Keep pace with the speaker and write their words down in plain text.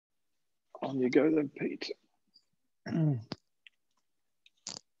On you go then, Pete.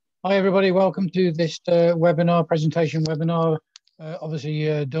 Hi everybody, welcome to this presentation webinar,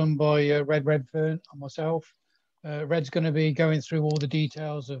 obviously done by Redfern and myself. Red's going to be going through all the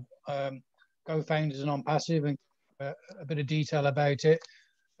details of co-founders and ONPASSIVE and a bit of detail about it.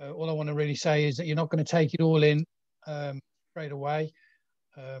 All I want to really say is that you're not going to take it all in straight away.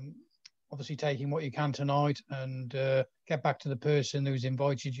 Obviously taking what you can tonight and get back to the person who's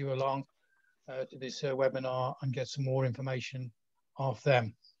invited you along to this webinar and get some more information off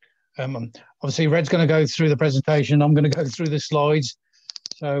them. Obviously Red's going to go through the presentation. I'm going to go through the slides.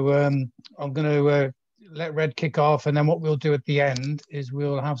 So I'm going to let Red kick off, and then what we'll do at the end is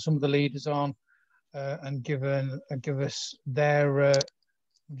we'll have some of the leaders on and give us their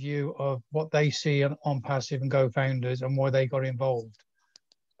view of what they see on ONPASSIVE and co-founders and why they got involved.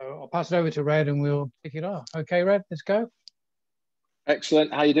 So I'll pass it over to Red and we'll kick it off. Okay, Red, let's go.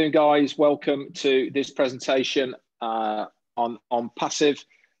 Excellent. How you doing, guys? Welcome to this presentation on ONPASSIVE.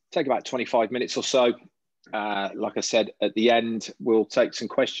 Take about 25 minutes or so. Like I said, at the end, we'll take some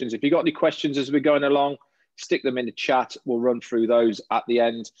questions. If you've got any questions as we're going along, stick them in the chat. We'll run through those at the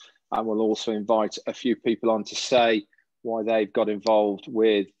end. And we'll also invite a few people on to say why they've got involved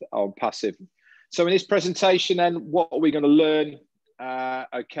with ONPASSIVE. So in this presentation, then, what are we going to learn,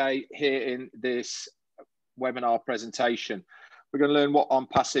 okay, here in this webinar presentation? We're going to learn what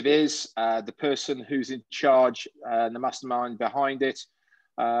ONPASSIVE is, the person who's in charge, the mastermind behind it,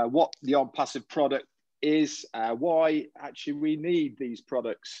 what the ONPASSIVE product is, why actually we need these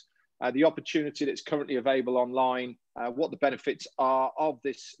products, the opportunity that's currently available online, what the benefits are of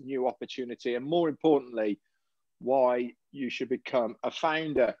this new opportunity, and more importantly, why you should become a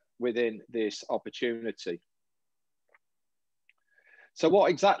founder within this opportunity. So what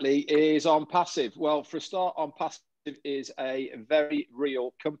exactly is ONPASSIVE? Well, for a start, ONPASSIVE is a very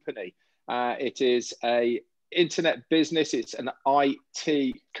real company. It is an internet business. It's an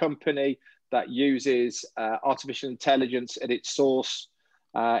IT company that uses artificial intelligence at its source.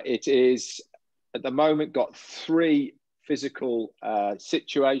 It is, at the moment, got 3 physical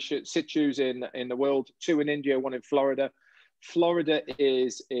situs in the world, 2 in India, 1 in Florida. Florida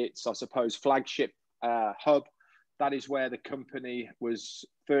is its, I suppose, flagship hub. That is where the company was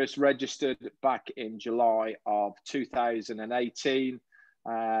first registered back in July of 2018.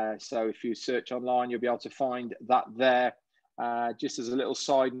 So if you search online, you'll be able to find that there. Just as a little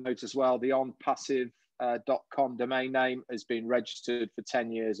side note as well, the onpassive.com domain name has been registered for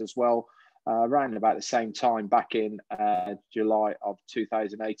 10 years as well, around about the same time back in July of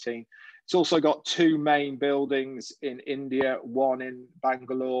 2018. It's also got 2 main buildings in India, one in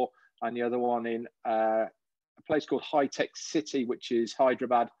Bangalore and the other one in a place called c.a.t, which is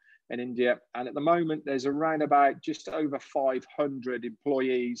Hyderabad in India. And at the moment, there's around about just over 500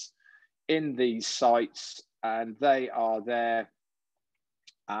 employees in these sites, and they are there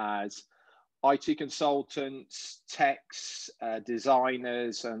as IT consultants, techs,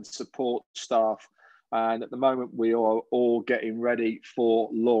 designers, and support staff. And at the moment, we are all getting ready for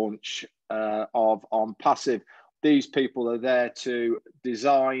launch of ONPASSIVE. These people are there to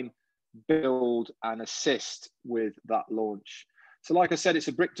design, build, and assist with that launch. So like I said, it's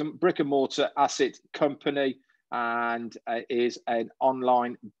a brick and mortar asset company, and is an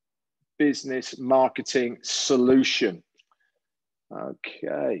online business marketing solution.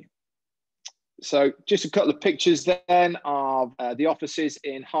 Okay. So just a couple of pictures then of the offices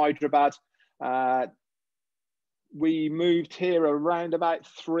in Hyderabad. We moved here around about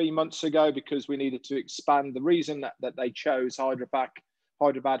 3 months ago because we needed to expand. The reason that they chose Hyderabad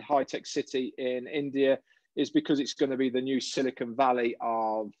high-tech city in India is because it's going to be the new Silicon Valley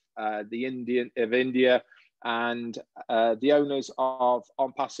of India, and the owners of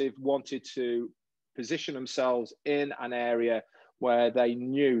ONPASSIVE wanted to position themselves in an area where they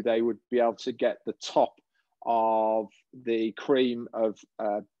knew they would be able to get the top of the cream of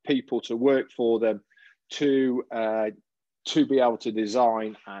people to work for them to be able to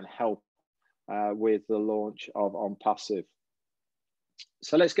design and help with the launch of ONPASSIVE.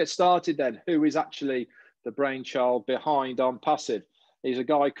 So let's get started then. Who is actually the brainchild behind ONPASSIVE? He's a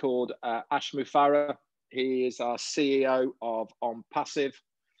guy called Ash Mufarah. He is our CEO of ONPASSIVE.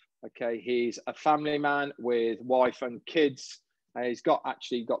 Okay, he's a family man with wife and kids. He's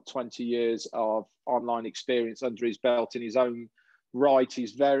actually got 20 years of online experience under his belt in his own right.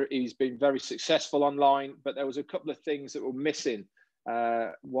 He's been very successful online, but there was a couple of things that were missing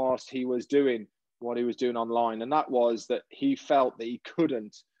whilst he was doing what he was doing online, and that was that he felt that he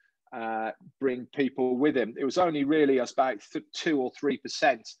couldn't bring people with him. It was only really about 2 or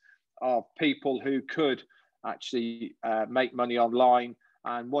 3% of people who could actually make money online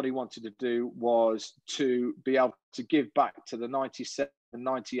And what he wanted to do was to be able to give back to the 97,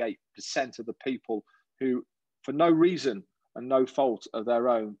 98% of the people who, for no reason and no fault of their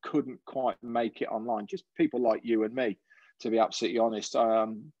own, couldn't quite make it online. Just people like you and me, to be absolutely honest.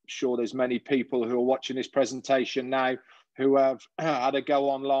 I'm sure there's many people who are watching this presentation now who have had a go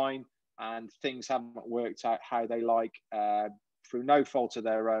online and things haven't worked out how they like, through no fault of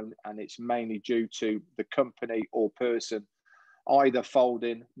their own. And it's mainly due to the company or person either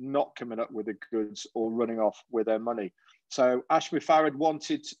folding, not coming up with the goods, or running off with their money. So Ashby Farad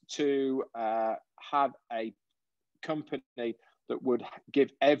wanted to have a company that would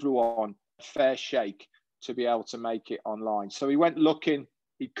give everyone a fair shake to be able to make it online. So he went looking,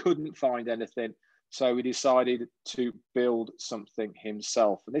 he couldn't find anything. So he decided to build something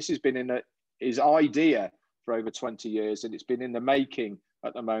himself. And this has been his idea for over 20 years, and it's been in the making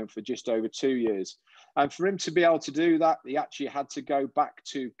at the moment for just over 2 years. And for him to be able to do that, he actually had to go back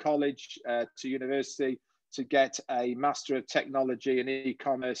to college, to university, to get a Master of Technology in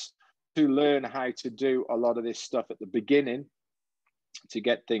e-commerce, to learn how to do a lot of this stuff at the beginning to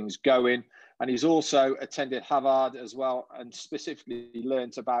get things going. And he's also attended Harvard as well, and specifically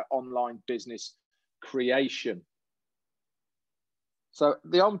learned about online business creation. So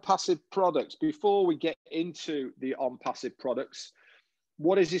the ONPASSIVE products, before we get into the ONPASSIVE products,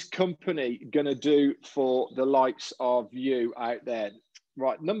 what is this company going to do for the likes of you out there?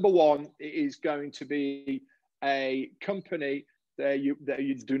 Right, number one, it is going to be a company that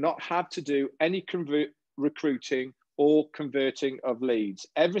you do not have to do any recruiting or converting of leads.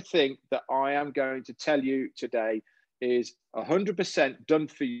 Everything that I am going to tell you today is 100% done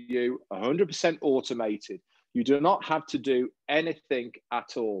for you, 100% automated. You do not have to do anything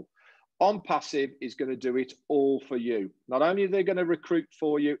at all. ONPASSIVE is going to do it all for you. Not only are they going to recruit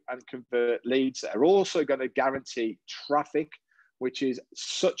for you and convert leads, they're also going to guarantee traffic, which is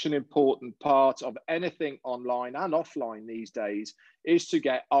such an important part of anything online and offline these days, is to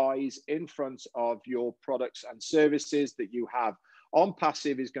get eyes in front of your products and services that you have.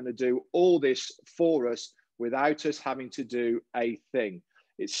 ONPASSIVE is going to do all this for us without us having to do a thing.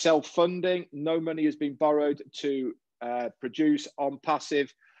 It's self-funding. No money has been borrowed to produce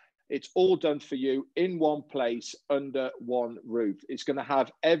ONPASSIVE. It's all done for you in one place under one roof. It's going to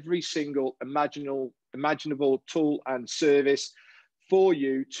have every single imaginable tool and service for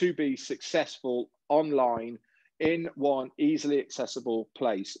you to be successful online in one easily accessible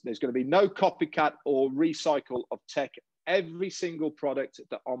place. There's going to be no copycat or recycle of tech. Every single product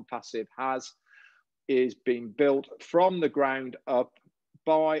that ONPASSIVE has is being built from the ground up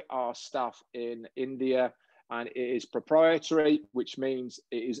by our staff in India, and it is proprietary, which means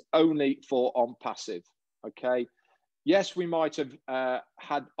it is only for ONPASSIVE. Okay. Yes, we might have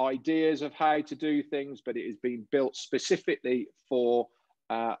had ideas of how to do things, but it has been built specifically for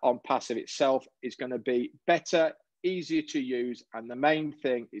ONPASSIVE itself. It's going to be better, easier to use, and the main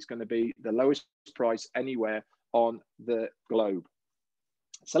thing is going to be the lowest price anywhere on the globe.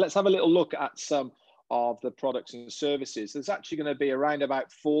 So let's have a little look at some of the products and services. There's actually going to be around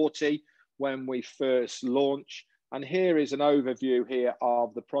about 40 when we first launch. And here is an overview here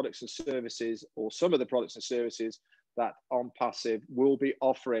of the products and services, or some of the products and services that ONPASSIVE will be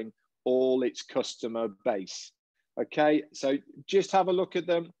offering all its customer base. Okay, so just have a look at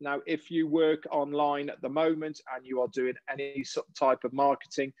them. Now, if you work online at the moment and you are doing any type of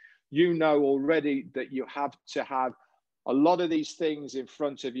marketing, you know already that you have to have a lot of these things in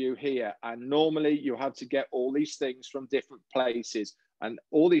front of you here. And normally you have to get all these things from different places, and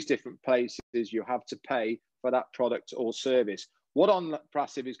all these different places you have to pay for that product or service. What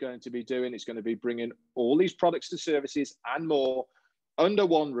ONPASSIVE is going to be doing is going to be bringing all these products and services and more under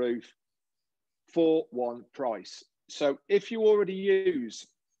one roof for one price. So if you already use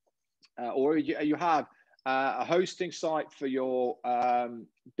or you have a hosting site for your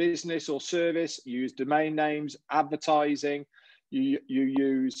business or service, you use domain names, advertising, you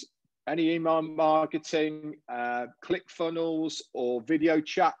use any email marketing, ClickFunnels, or video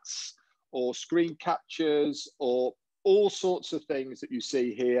chats, or screen captures, or all sorts of things that you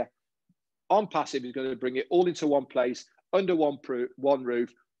see here, ONPASSIVE is going to bring it all into one place, under one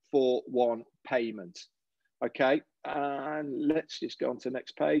roof, for one payment. Okay, and let's just go on to the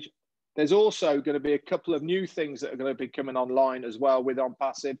next page. There's also going to be a couple of new things that are going to be coming online as well with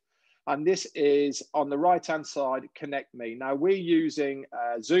ONPASSIVE. And this is on the right-hand side, Connect Me. Now, we're using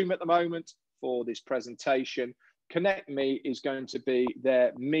Zoom at the moment for this presentation. Connect Me is going to be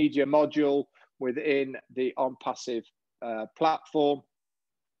their media module within the ONPASSIVE platform.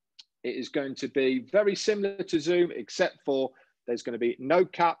 It is going to be very similar to Zoom, except for there's going to be no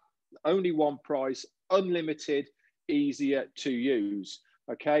cap, only one price, unlimited, easier to use.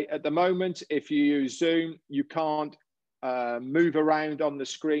 Okay, at the moment, if you use Zoom, you can't move around on the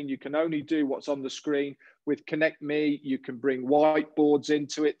screen. You can only do what's on the screen. With Connect Me, you can bring whiteboards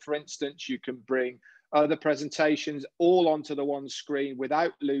into it, for instance. You can bring other presentations all onto the one screen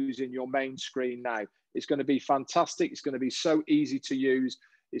without losing your main screen now. It's going to be fantastic. It's going to be so easy to use.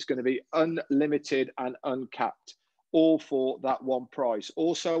 It's going to be unlimited and uncapped, all for that one price.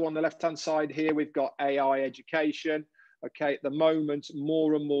 Also on the left-hand side here, we've got AI education. Okay, at the moment,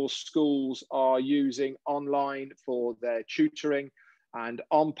 more and more schools are using online for their tutoring, and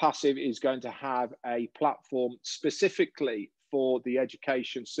ONPASSIVE is going to have a platform specifically for the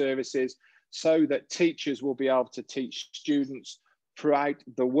education services so that teachers will be able to teach students throughout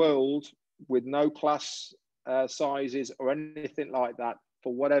the world with no class sizes or anything like that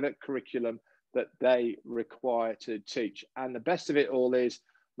for whatever curriculum that they require to teach. And the best of it all is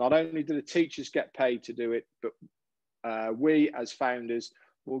not only do the teachers get paid to do it, but we as founders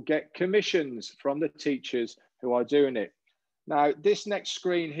will get commissions from the teachers who are doing it. Now, this next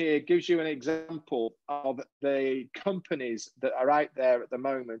screen here gives you an example of the companies that are out there at the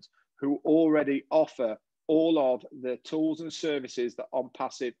moment who already offer all of the tools and services that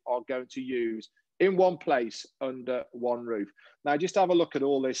ONPASSIVE are going to use in one place under one roof. Now, just have a look at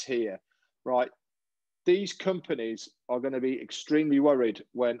all this here, right? These companies are going to be extremely worried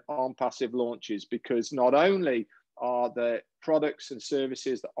when ONPASSIVE launches, because not only are the products and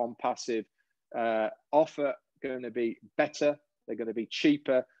services that ONPASSIVE offer going to be better, they're going to be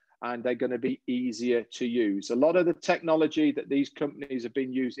cheaper, and they're going to be easier to use. A lot of the technology that these companies have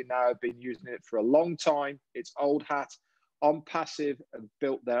been using now have been using it for a long time. It's old hat. ONPASSIVE have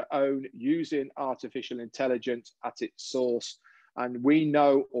built their own using artificial intelligence at its source. And we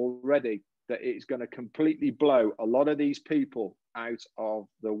know already that it's going to completely blow a lot of these people out of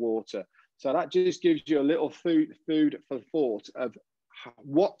the water. So that just gives you a little food for thought of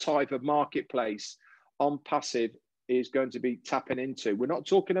what type of marketplace ONPASSIVE is going to be tapping into. We're not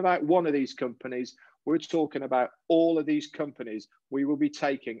talking about one of these companies. We're talking about all of these companies. We will be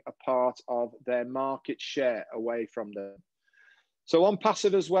taking a part of their market share away from them. So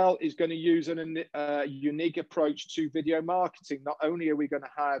ONPASSIVE as well is going to use a unique approach to video marketing. Not only are we going to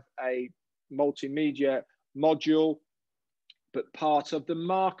have a multimedia module, but part of the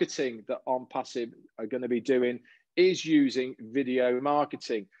marketing that ONPASSIVE are going to be doing is using video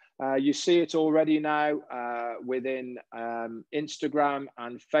marketing. You see it already now within Instagram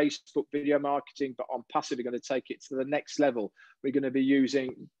and Facebook video marketing, but ONPASSIVE are going to take it to the next level. We're going to be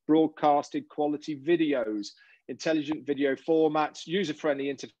using broadcasted quality videos, intelligent video formats, user-friendly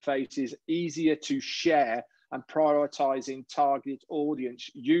interfaces, easier to share, and prioritizing target audience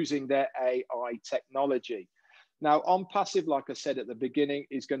using their AI technology. Now, ONPASSIVE, like I said at the beginning,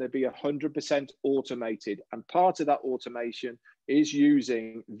 is going to be 100% automated. And part of that automation is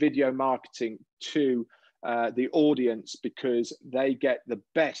using video marketing to the audience, because they get the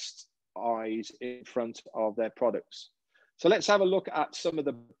best eyes in front of their products. So let's have a look at some of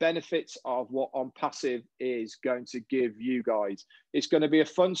the benefits of what ONPASSIVE is going to give you guys. It's going to be a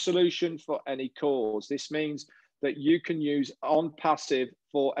fun solution for any cause. This means that you can use ONPASSIVE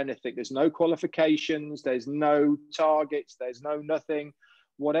for anything. There's no qualifications, there's no targets, there's no nothing.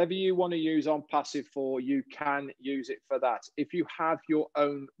 Whatever you want to use ONPASSIVE for, you can use it for that. If you have your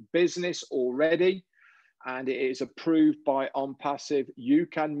own business already and it is approved by ONPASSIVE, you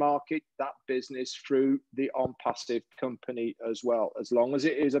can market that business through the ONPASSIVE company as well, as long as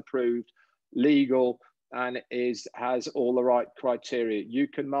it is approved, legal, and has all the right criteria. You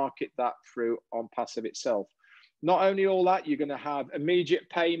can market that through ONPASSIVE itself. Not only all that, you're going to have immediate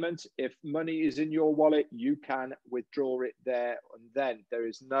payment. If money is in your wallet, you can withdraw it there and then. There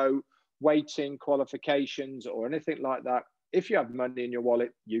is no waiting qualifications or anything like that. If you have money in your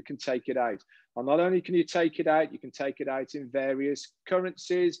wallet, you can take it out. And not only can you take it out, you can take it out in various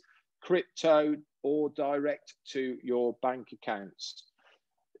currencies, crypto, or direct to your bank accounts.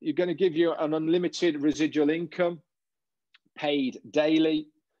 You're going to give you an unlimited residual income, paid daily.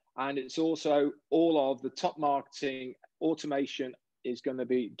 And it's also all of the top marketing automation is going to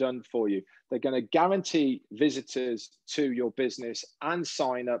be done for you. They're going to guarantee visitors to your business and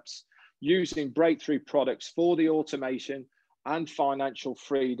signups using breakthrough products for the automation and financial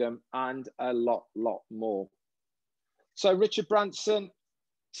freedom and a lot more. So Richard Branson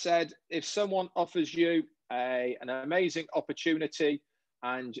said, if someone offers you an amazing opportunity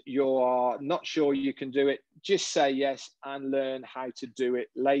and you are not sure you can do it, just say yes and learn how to do it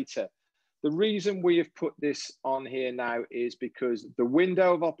later. The reason we have put this on here now is because the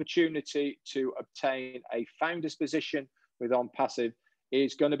window of opportunity to obtain a founder's position with ONPASSIVE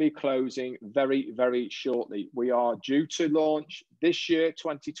is going to be closing very, very shortly. We are due to launch this year,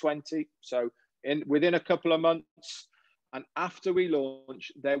 2020. So within a couple of months. And after we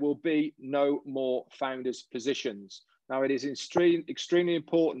launch, there will be no more founders positions. Now, it is extremely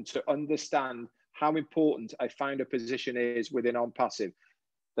important to understand how important a founder position is within ONPASSIVE.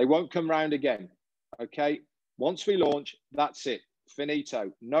 They won't come round again, okay? Once we launch, that's it,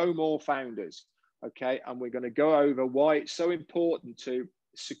 finito, no more founders, okay? And we're going to go over why it's so important to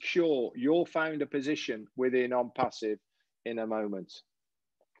secure your founder position within ONPASSIVE in a moment.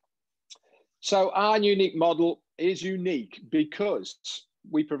 So our unique model is unique because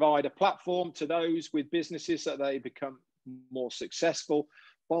we provide a platform to those with businesses that they become more successful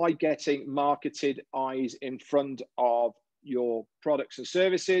by getting marketed eyes in front of your products and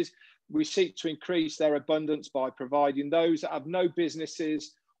services. We seek to increase their abundance by providing those that have no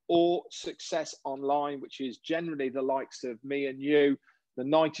businesses or success online, which is generally the likes of me and you, the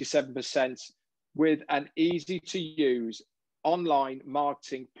 97%, with an easy to use online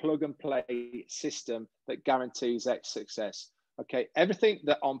marketing plug and play system that guarantees X success. Okay, everything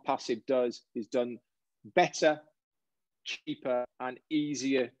that ONPASSIVE does is done better, cheaper, and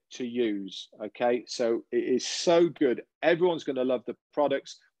easier to use. Okay, so it is so good. Everyone's going to love the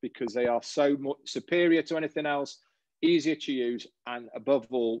products because they are so much superior to anything else, easier to use, and above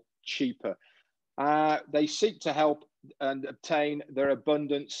all, cheaper. They seek to help and obtain their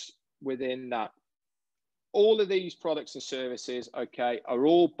abundance within that. All of these products and services, okay, are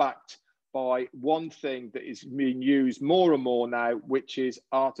all backed by one thing that is being used more and more now, which is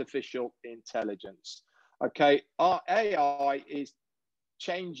artificial intelligence. Okay, our AI is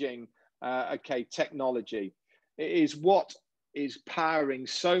changing, okay, technology. It is what is powering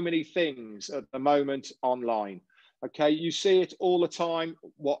so many things at the moment online. Okay, you see it all the time,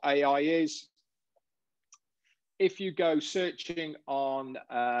 what AI is. If you go searching on,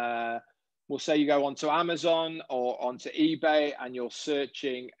 we'll say you go onto Amazon or onto eBay and you're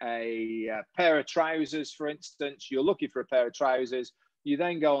searching a pair of trousers, for instance, you're looking for a pair of trousers, you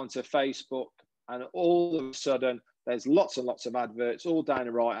then go onto Facebook and all of a sudden there's lots and lots of adverts all down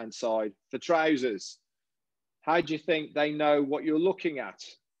the right hand side for trousers. How do you think they know what you're looking at?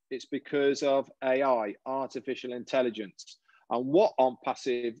 It's because of AI, artificial intelligence. And what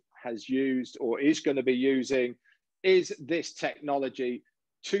ONPASSIVE has used or is going to be using is this technology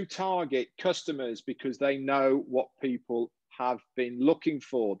to target customers because they know what people have been looking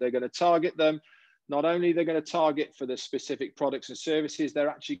for. They're going to target them. Not only they're going to target for the specific products and services, they're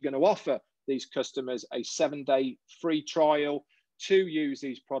actually going to offer these customers a 7-day free trial to use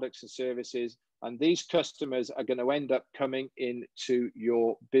these products and services. And these customers are going to end up coming into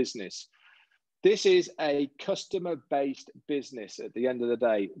your business. This is a customer-based business at the end of the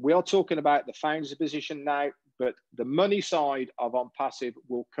day. We are talking about the founder's position now, but the money side of ONPASSIVE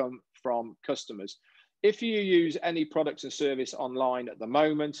will come from customers. If you use any products and service online at the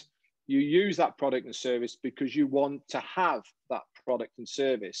moment, you use that product and service because you want to have that product and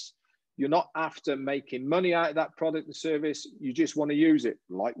service. You're not after making money out of that product and service. You just want to use it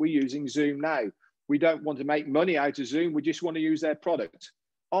like we're using Zoom now. We don't want to make money out of Zoom. We just want to use their product.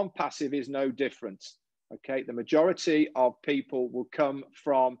 ONPASSIVE is no different. Okay, the majority of people will come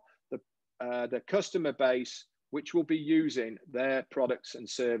from the customer base, which will be using their products and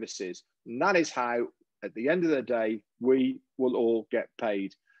services. And that is how, at the end of the day, we will all get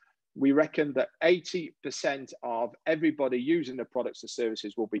paid. We reckon that 80% of everybody using the products and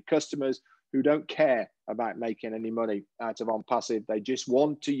services will be customers who don't care about making any money out of ONPASSIVE. They just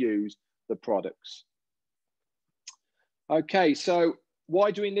want to use the products. Okay, so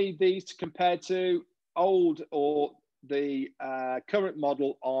why do we need these compared to old or the current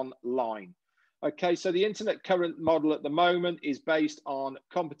model online? Okay, so the internet current model at the moment is based on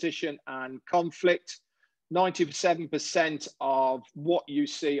competition and conflict. 97% of what you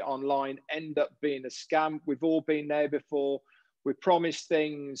see online end up being a scam. We've all been there before. We promise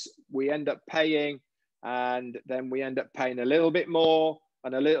things, we end up paying, and then we end up paying a little bit more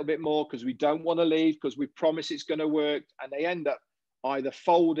and a little bit more because we don't want to leave because we promise it's going to work, and they end up either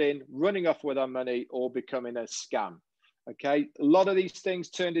folding, running off with our money, or becoming a scam. Okay, a lot of these things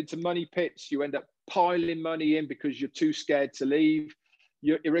turned into money pits. You end up piling money in because you're too scared to leave.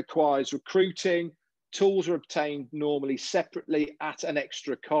 It requires recruiting. Tools are obtained normally separately at an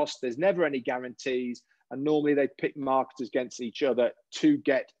extra cost. There's never any guarantees. And normally they pit marketers against each other to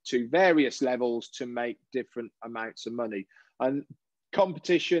get to various levels to make different amounts of money. And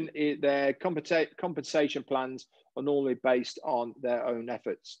competition, their compensation plans are normally based on their own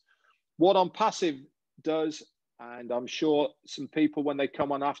efforts. What ONPASSIVE does, and I'm sure some people when they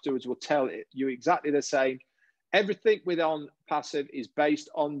come on afterwards will tell you exactly the same, Everything with ONPASSIVE is based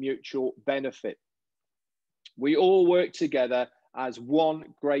on mutual benefit. We all work together as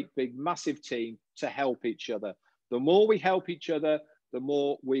one great big massive team to help each other. The more we help each other, the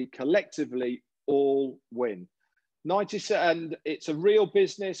more we collectively all win. And it's a real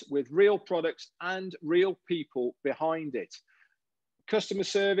business with real products and real people behind it. Customer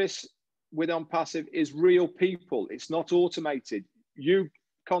service with ONPASSIVE is real people. It's not automated. You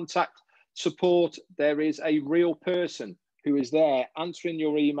contact support, there is a real person who is there answering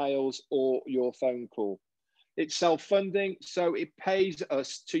your emails or your phone call. It's self-funding, so it pays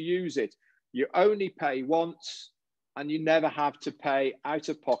us to use it. You only pay once and you never have to pay out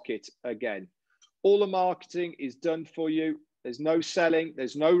of pocket again. All the marketing is done for you. There's no selling,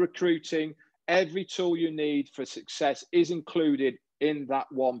 there's no recruiting. Every tool you need for success is included in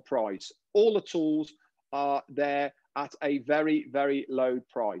that one price. All the tools are there at a very, very low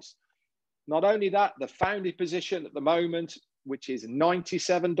price. Not only that, the founding position at the moment, which is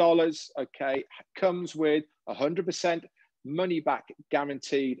 $97, okay, comes with 100% money back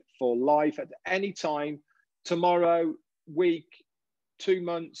guaranteed for life at any time, tomorrow, week, 2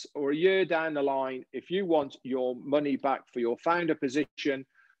 months, or a year down the line. If you want your money back for your founder position,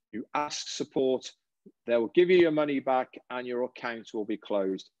 you ask support, they will give you your money back and your account will be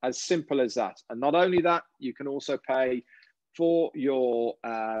closed. As simple as that. And not only that, you can also pay for your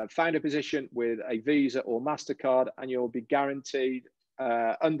founder position with a Visa or MasterCard, and you'll be guaranteed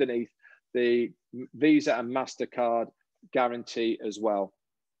underneath the Visa and MasterCard guarantee as well.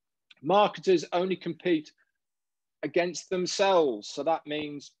 Marketers only compete against themselves. So that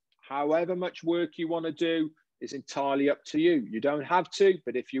means however much work you want to do is entirely up to you. You don't have to,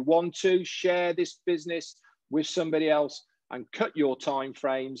 but if you want to share this business with somebody else and cut your time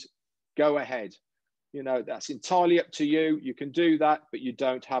frames, go ahead. You know, that's entirely up to you. You can do that, but you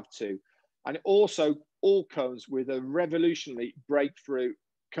don't have to. And it also all comes with a revolutionary breakthrough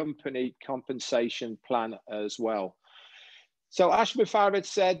company compensation plan as well. So Ashma Farad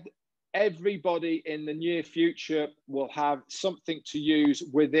said, everybody in the near future will have something to use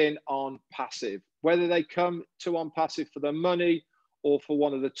within ONPASSIVE, whether they come to ONPASSIVE for the money or for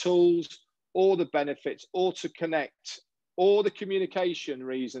one of the tools or the benefits or to connect or the communication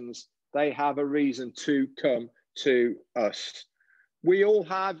reasons, they have a reason to come to us. We all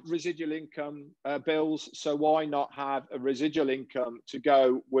have residual income bills, so why not have a residual income to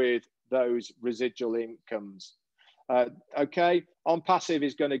go with those residual incomes? Okay, ONPASSIVE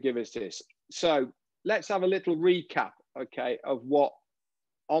is going to give us this. So let's have a little recap, okay, of what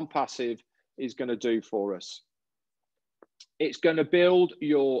ONPASSIVE is going to do for us. It's going to build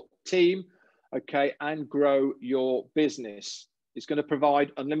your team, okay, and grow your business. It's going to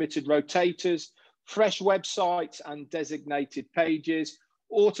provide unlimited rotators, fresh websites and designated pages,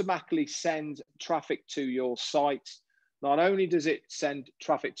 automatically send traffic to your site. Not only does it send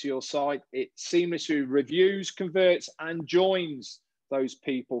traffic to your site, it seamlessly reviews, converts, and joins those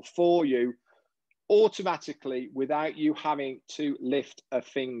people for you automatically without you having to lift a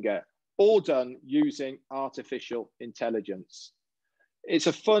finger, all done using artificial intelligence. It's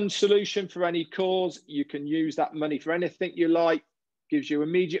a fun solution for any cause. You can use that money for anything you like, gives you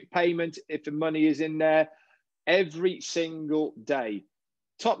immediate payment if the money is in there every single day.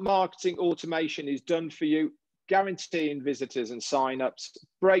 Top marketing automation is done for you, guaranteeing visitors and signups,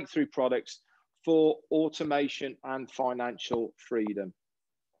 breakthrough products for automation and financial freedom.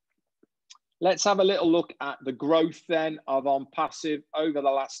 Let's have a little look at the growth then of ONPASSIVE over the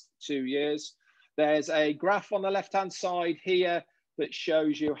last 2 years. There's a graph on the left-hand side here that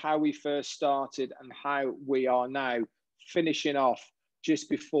shows you how we first started and how we are now finishing off just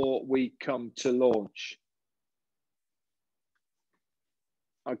before we come to launch.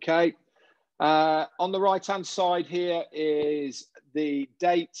 Okay. On the right-hand side here is the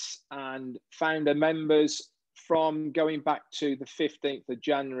dates and founder members from going back to the 15th of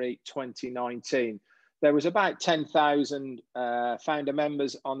January 2019. There was about 10,000 founder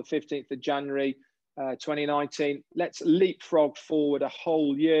members on the 15th of January 2019. Let's leapfrog forward a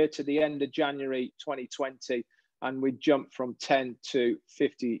whole year to the end of January 2020, and we jumped from 10 to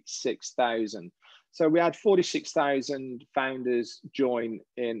 56,000. So we had 46,000 founders join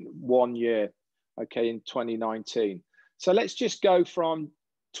in 1 year, okay, in 2019. So let's just go from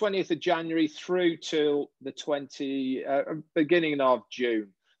 20th of January through till the beginning of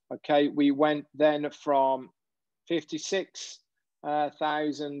June. Okay, we went then from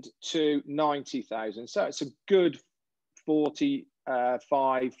 56,000 to 90,000. So it's a good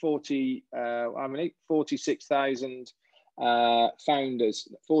 46,000 founders,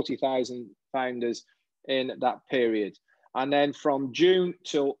 40,000 founders in that period. And then from June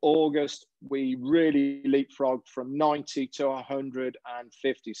till August, we really leapfrogged from 90 to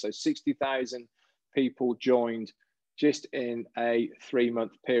 150. So 60,000 people joined just in a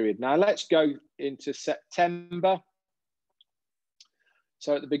 3-month period. Now let's go into September.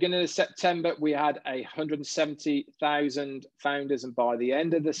 So at the beginning of September, we had 170,000 founders. And by the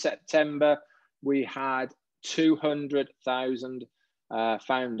end of the September, we had 200,000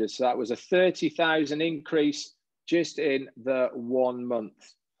 founders. So that was a 30,000 increase just in the 1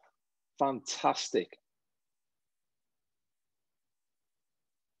 month. Fantastic.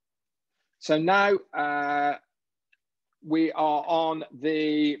 So now we are on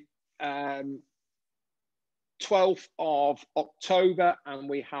the 12th of October, and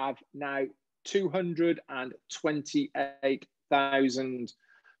we have now 228,000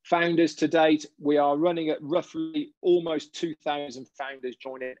 founders to date. We are running at roughly almost 2,000 founders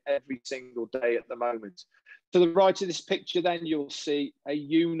joining every single day at the moment. To the right of this picture, then you'll see a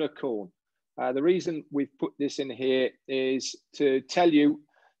unicorn. The reason we've put this in here is to tell you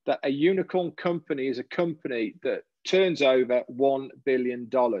that a unicorn company is a company that turns over $1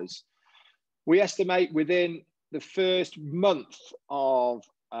 billion. We estimate within the first month of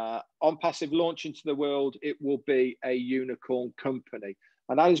ONPASSIVE launch into the world, it will be a unicorn company.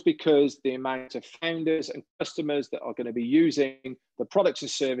 And that is because the amount of founders and customers that are going to be using the products and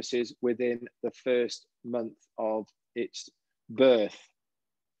services within the first month of its birth.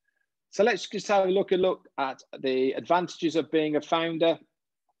 So let's just have a look at the advantages of being a founder.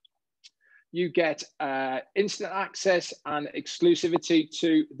 You get instant access and exclusivity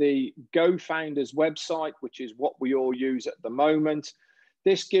to the GoFounders website, which is what we all use at the moment.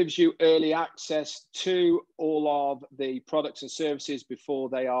 This gives you early access to all of the products and services before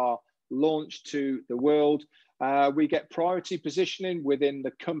they are launched to the world. We get priority positioning within the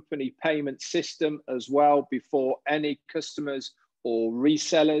company payment system as well before any customers or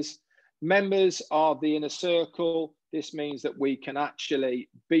resellers. Members of the inner circle. This means that we can actually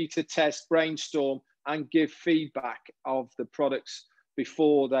beta test, brainstorm, and give feedback of the products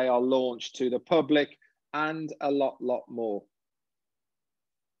before they are launched to the public, and a lot more.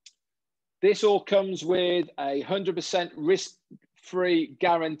 This all comes with a 100% risk-free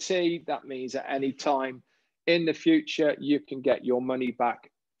guarantee. That means at any time in the future, you can get your money back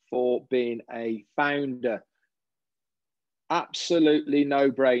for being a founder. Absolutely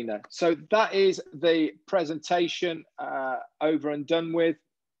no-brainer. So that is the presentation over and done with.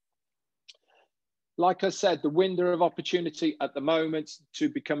 Like I said, the window of opportunity at the moment to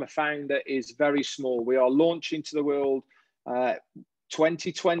become a founder is very small. We are launching to the world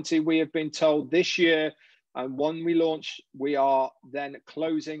 2020, we have been told this year. And when we launch, we are then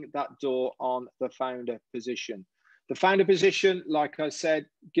closing that door on the founder position. The founder position, like I said,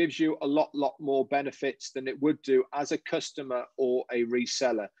 gives you a lot more benefits than it would do as a customer or a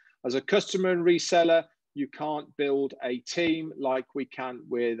reseller. As a customer and reseller, you can't build a team like we can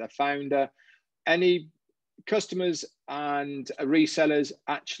with a founder. Any customers and resellers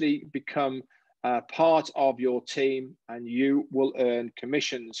actually become part of your team, and you will earn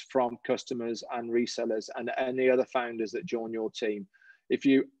commissions from customers and resellers and any other founders that join your team. If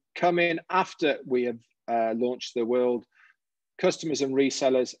you come in after we have launched the world, customers and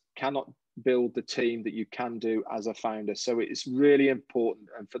resellers cannot build the team that you can do as a founder. So it's really important.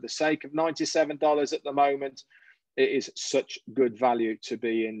 And for the sake of $97 at the moment, it is such good value to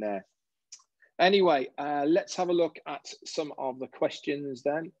be in there. Anyway, let's have a look at some of the questions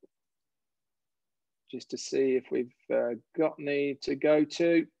then, just to see if we've got any to go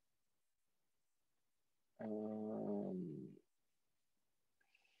to.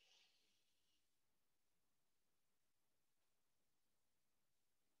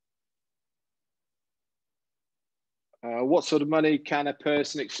 What sort of money can a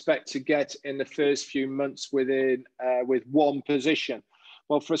person expect to get in the first few months with one position?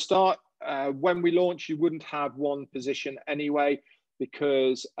 Well, for a start, when we launch, you wouldn't have one position anyway,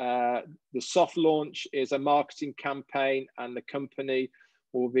 because the soft launch is a marketing campaign, and the company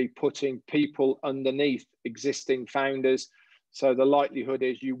will be putting people underneath existing founders. So the likelihood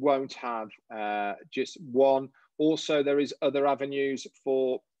is you won't have just one. Also, there is other avenues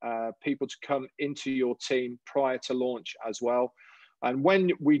for people to come into your team prior to launch as well. And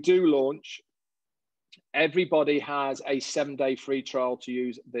when we do launch, everybody has a 7-day free trial to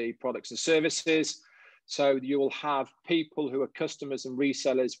use the products and services. So you will have people who are customers and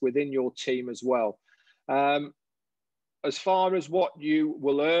resellers within your team as well. As far as what you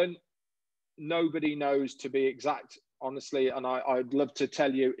will earn, nobody knows to be exact, honestly. And I'd love to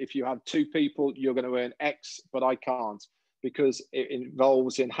tell you, if you have 2 people, you're going to earn X, but I can't, because it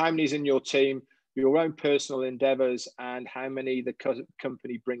involves in how many's in your team, your own personal endeavors, and how many the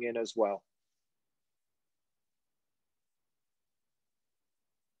company bring in as well.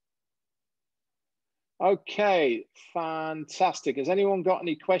 Okay, fantastic. Has anyone got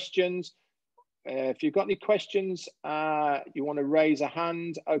any questions? If you've got any questions, you want to raise a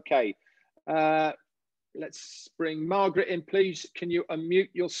hand. Okay, let's bring Margaret in, please. Can you unmute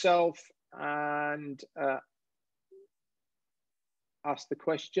yourself and ask the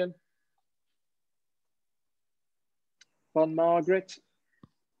question? On Margaret.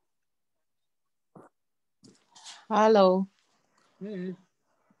 Hello.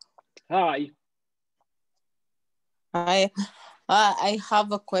 Hi. I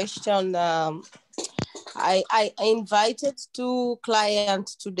have a question. I invited 2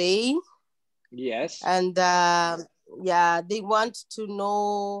 clients today. Yes. And yeah, they want to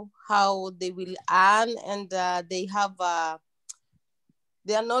know how they will earn, and they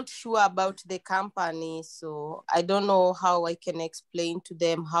are not sure about the company. So I don't know how I can explain to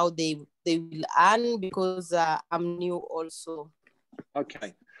them how they will earn, because I'm new also.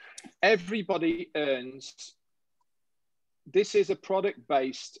 Okay. Everybody earns. This is a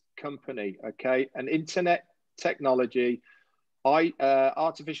product-based company, okay? An internet technology,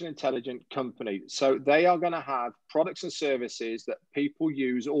 artificial intelligence company. So they are going to have products and services that people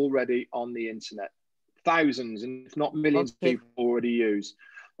use already on the internet. Thousands, and if not millions, of people already use.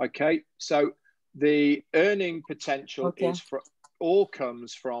 Okay, so the earning potential all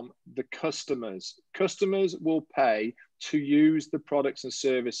comes from the customers. Customers will pay to use the products and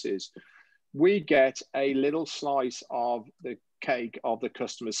services. We get a little slice of the cake of the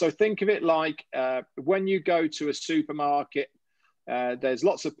customers. So think of it like when you go to a supermarket, there's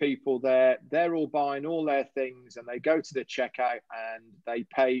lots of people there. They're all buying all their things, and they go to the checkout and they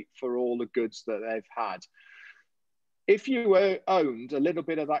pay for all the goods that they've had. If you owned a little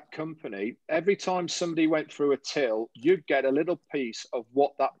bit of that company, every time somebody went through a till, you'd get a little piece of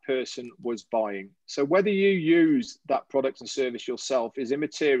what that person was buying. So whether you use that product and service yourself is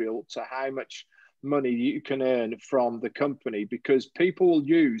immaterial to how much money you can earn from the company, because people will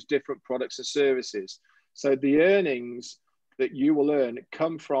use different products and services. So the earnings that you will earn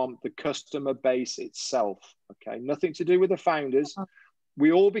come from the customer base itself. Okay, nothing to do with the founders.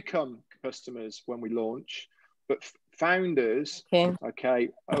 We all become customers when we launch, but founders, okay,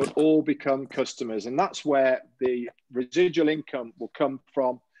 all become customers. And that's where the residual income will come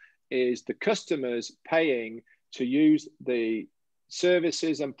from, is the customers paying to use the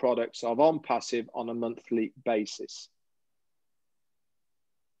services and products of ONPASSIVE on a monthly basis.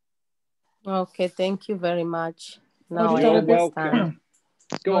 Okay, thank you very much. Now you're welcome.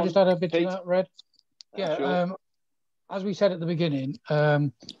 Can I just add a bit to that, Red? Yeah, sure. As we said at the beginning,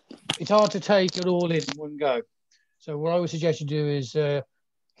 it's hard to take it all in one go. So what I would suggest you do is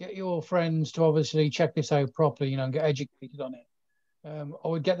get your friends to obviously check this out properly, and get educated on it. I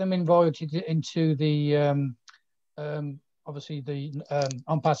would get them invited into the, obviously the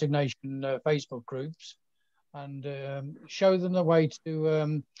ONPASSIVE Nation Facebook groups, and show them the way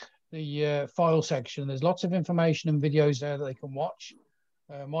to the file section. There's lots of information and videos there that they can watch.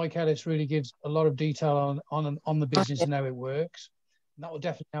 Mike Ellis really gives a lot of detail on the business and how it works. And that will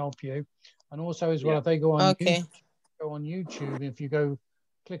definitely help you. And also as well, if they go on YouTube, if you go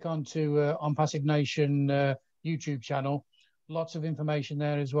click onto ONPASSIVE Nation YouTube channel, lots of information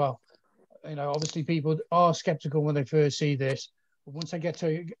there as well. Obviously people are skeptical when they first see this, but once they get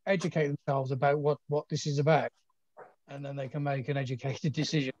to educate themselves about what this is about, and then they can make an educated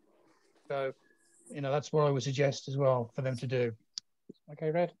decision. So, that's what I would suggest as well for them to do.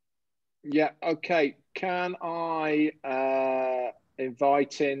 Okay, Red? Yeah, okay. Can I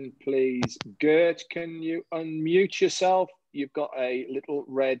invite in, please, Gert? Can you unmute yourself? You've got a little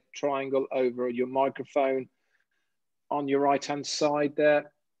red triangle over your microphone on your right-hand side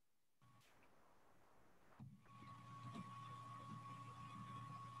there.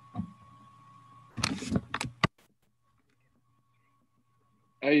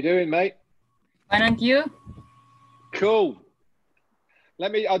 How you doing, mate? Fine, and you? Cool.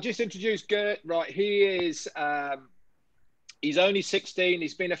 I'll just introduce Gert. Right, he is, he's only 16.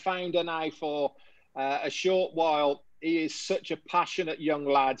 He's been a founder now for a short while. He is such a passionate young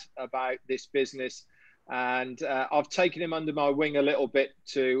lad about this business. And I've taken him under my wing a little bit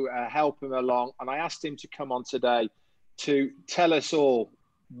to help him along. And I asked him to come on today to tell us all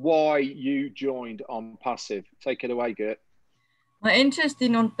why you joined ONPASSIVE. Take it away, Gert. My interest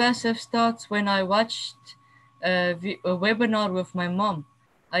in ONPASSIVE starts when I watched a webinar with my mom.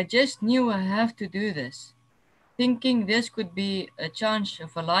 I just knew I have to do this, thinking this could be a chance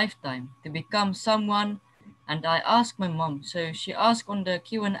of a lifetime to become someone And I asked my mom. So she asked on the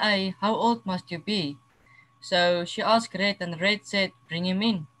Q&A, how old must you be? So she asked Red, and Red said, bring him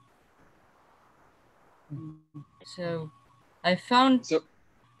in. So I found,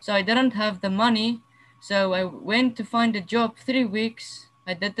 so I didn't have the money. So I went to find a job, 3 weeks.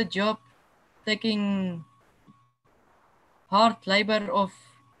 I did the job, taking hard labor of,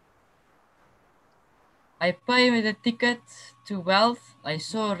 I paid the ticket to Wealth. I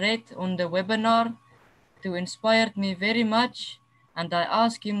saw Red on the webinar, who inspired me very much. And I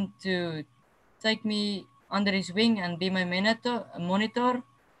asked him to take me under his wing and be my monitor.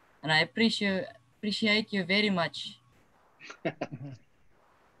 And I appreciate you very much.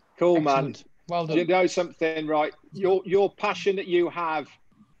 Cool, Excellent. man. Well done. You know something, right? Your passion that you have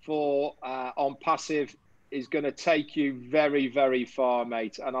for ONPASSIVE is going to take you very, very far,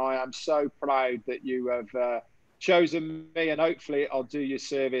 mate. And I am so proud that you have chosen me, and hopefully I'll do your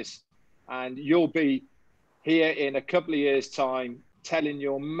service. And you'll be here in a couple of years' time telling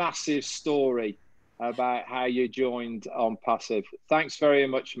your massive story about how you joined ONPASSIVE. Thanks very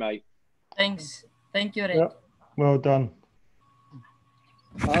much, mate. Thanks. Thank you, Red. Yeah. Well done.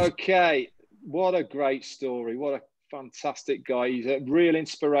 Okay. What a great story. What a fantastic guy. He's a real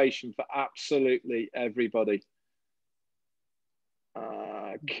inspiration for absolutely everybody.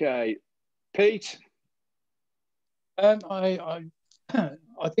 Okay. Pete? I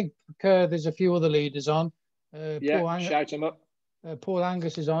think there's a few other leaders on. Yeah, shout him up. Paul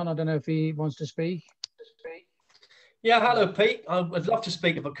Angus is on. I don't know if he wants to speak. Yeah, hello, Pete. I would love to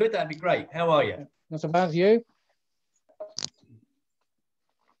speak if I could. That'd be great. How are you? Not so bad, you?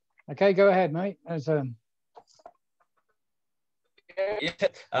 Okay, go ahead, mate. Yeah,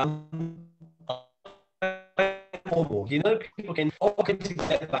 you know, people can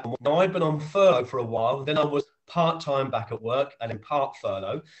get back. Now, I've been on furlough for a while. Then I was part-time back at work and then part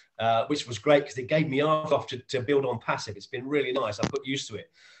furlough, which was great because it gave me hours off to build ONPASSIVE. It's been really nice. I got used to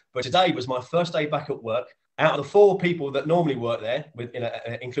it. But today was my first day back at work. Out of the 4 people that normally work there, with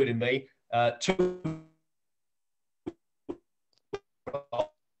including me, 2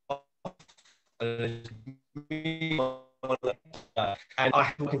 and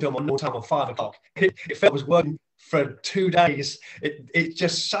I can film on more time on 5 o'clock. It felt I was working for 2 days. It's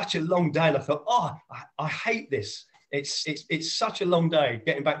just such a long day, and I thought, oh, I hate this. It's such a long day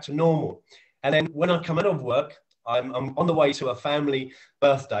getting back to normal. And then when I come out of work, I'm on the way to a family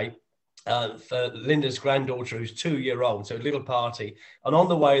birthday for Linda's granddaughter, who's 2-year-old, so a little party. And on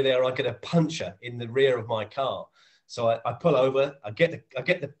the way there, I get a puncture in the rear of my car. So I pull over, I get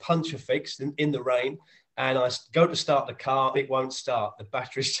the puncture fixed in the rain, and I go to start the car. It won't start. The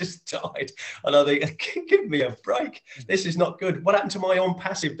battery's just died. And I think, give me a break. This is not good. What happened to my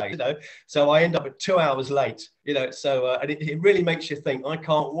ONPASSIVE day? You know, so I end up at 2 hours late. You know, so and it really makes you think. I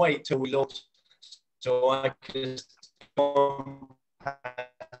can't wait till we launch, so I can ONPASSIVE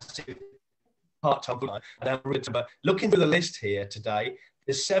part-time. But looking through the list here today,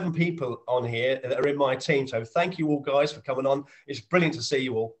 there's 7 people on here that are in my team. So thank you all guys for coming on. It's brilliant to see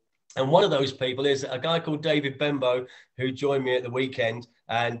you all. And one of those people is a guy called David Bembo, who joined me at the weekend.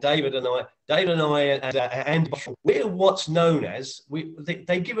 And David and I and we're what's known as,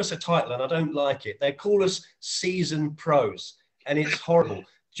 they give us a title and I don't like it. They call us seasoned pros, and it's horrible.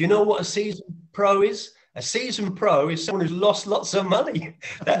 Do you know what a seasoned pro is? A seasoned pro is someone who's lost lots of money.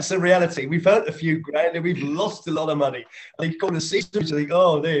 That's the reality. We've earned a few grand and we've lost a lot of money. They call it seasoned, you think,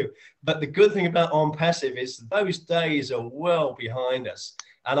 oh, no. But the good thing about ONPASSIVE is those days are well behind us.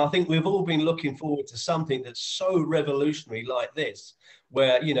 And I think we've all been looking forward to something that's so revolutionary like this,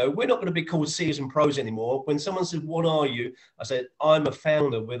 where, you know, we're not going to be called seasoned pros anymore. When someone says, what are you? I said, I'm a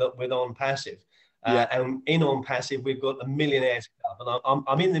founder with ONPASSIVE. And in ONPASSIVE, we've got the Millionaires Club, and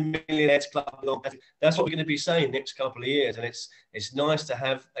I'm in the Millionaires Club with ONPASSIve. That's what we're going to be saying next couple of years, and it's nice to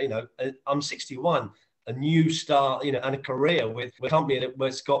have, you know, I'm 61, a new start, you know, and a career with a company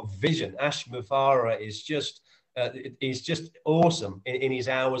that's got vision. Ash Mufara is just awesome in his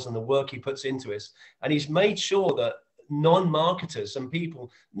hours and the work he puts into it, and he's made sure that non-marketers and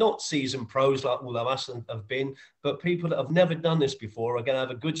people, not seasoned pros like all of us have been, but people that have never done this before are going to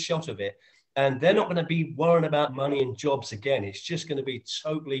have a good shot of it. And they're not going to be worrying about money and jobs again. It's just going to be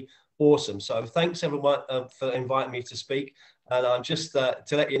totally awesome. So thanks everyone for inviting me to speak. And I'm just to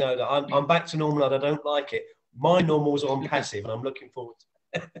let you know that I'm back to normal and I don't like it. My normal's ONPASSIVE and I'm looking forward to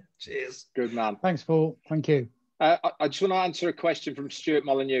it. Cheers. Good man. Thanks, Paul. Thank you. I just want to answer a question from Stuart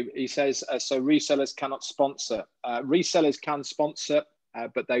Molyneux. He says, so resellers cannot sponsor. Resellers can sponsor,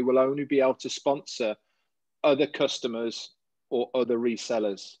 but they will only be able to sponsor other customers or other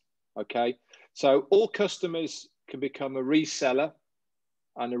resellers. Okay, so all customers can become a reseller,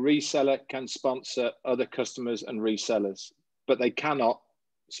 and a reseller can sponsor other customers and resellers, but they cannot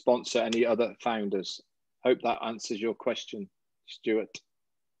sponsor any other founders. Hope that answers your question, Stuart.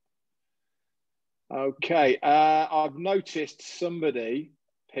 Okay, I've noticed somebody,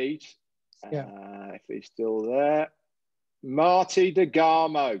 Pete, if he's still there, Marty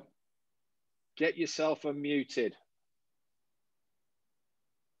DeGarmo, get yourself unmuted.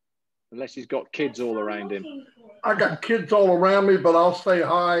 Unless he's got kids all around him. I got kids all around me, but I'll say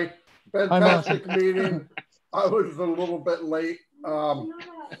hi. Fantastic meeting. I was a little bit late, but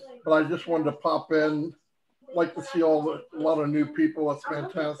I just wanted to pop in. Like to see a lot of new people. That's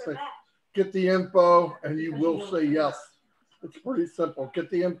fantastic. Get the info and you will say yes. It's pretty simple. Get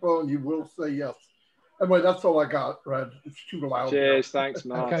the info and you will say yes. Anyway, that's all I got, Red. It's too loud. Cheers. Thanks,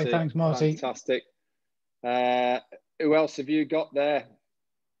 Marty. Okay, thanks, Marty. Fantastic. Who else have you got there?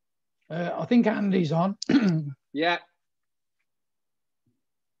 I think Andy's on. Yeah.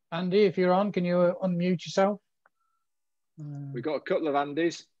 Andy, if you're on, can you unmute yourself? We've got a couple of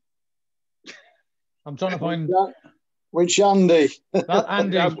Andys. I'm trying to find... Which Andy? That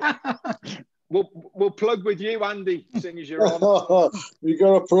Andy. We'll plug with you, Andy, seeing as you're on. You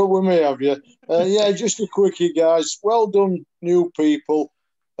got a plug with me, have you? Yeah, just a quickie, guys. Well done, new people.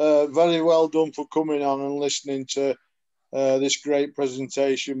 Very well done for coming on and listening to this great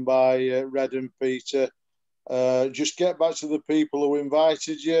presentation by Red and Peter. Just get back to the people who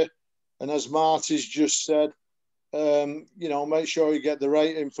invited you. And as Marty's just said, you know, make sure you get the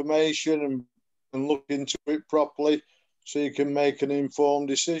right information and look into it properly so you can make an informed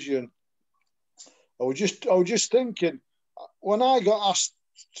decision. I was just thinking, when I got asked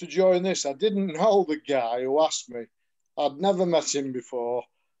to join this, I didn't know the guy who asked me. I'd never met him before,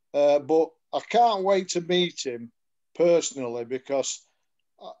 but I can't wait to meet him personally because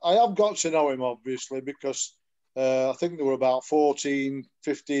I have got to know him, obviously, because I think there were about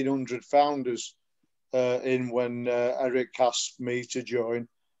 1,500 founders in when Eric asked me to join.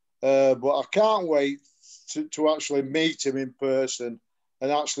 But I can't wait to actually meet him in person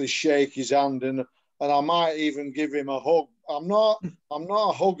and actually shake his hand and I might even give him a hug. I'm not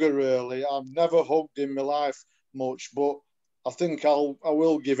a hugger really. I've never hugged in my life much, but I think I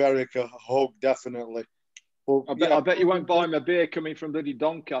will give Eric a hug definitely. But, I bet you won't buy him a beer coming from bloody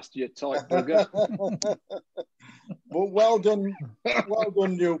Doncaster, you tight bugger. But well done,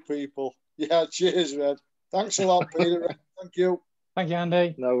 new people. Yeah, cheers, Red. Thanks a lot, Peter. Thank you. Thank you,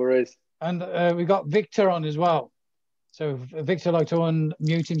 Andy. No worries. And we've got Victor on as well. So Victor like to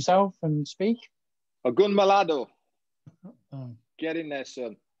unmute himself and speak. Ogun Malado. Get in there,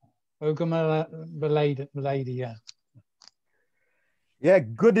 son. Ogun Malado, yeah. Yeah,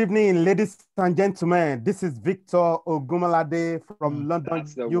 good evening, ladies and gentlemen. This is Victor Ogumalade from London,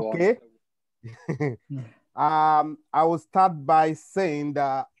 UK. I will start by saying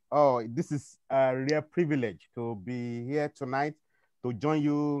that, this is a real privilege to be here tonight to join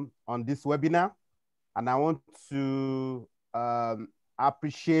you on this webinar. And I want to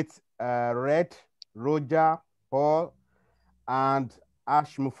appreciate Red, Roger, Paul, and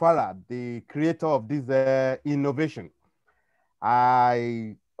Ash Mufara, the creator of this innovation.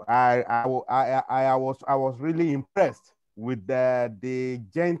 I was really impressed with the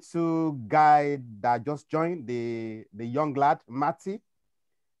gentle guy that just joined, the young lad, Matty.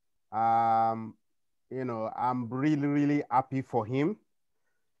 You know, I'm really happy for him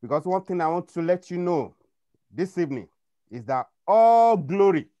because one thing I want to let you know this evening is that all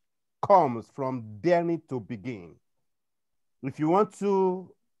glory comes from daring to begin. If you want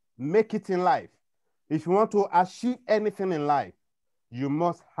to make it in life, if you want to achieve anything in life, you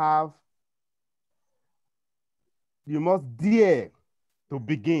must dare to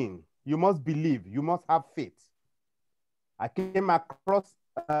begin. You must believe, you must have faith. I came across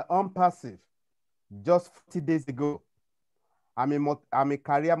ONPASSIVE just 40 days ago. I'm a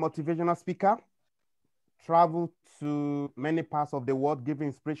career motivational speaker, traveled to many parts of the world giving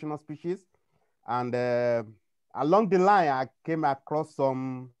inspirational speeches. And along the line, I came across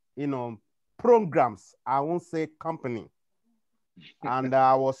some, programs, I won't say company. And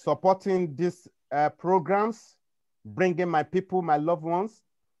I was supporting these programs, bringing my people, my loved ones,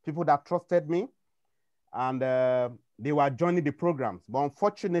 people that trusted me. And they were joining the programs. But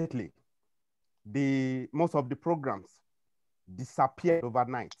unfortunately, most of the programs disappeared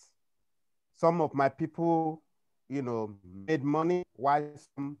overnight. Some of my people, made money while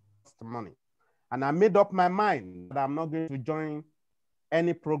some lost money. And I made up my mind that I'm not going to join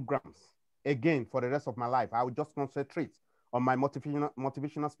any programs again for the rest of my life. I will just concentrate on my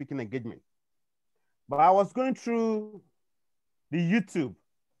motivational speaking engagement. But I was going through the YouTube,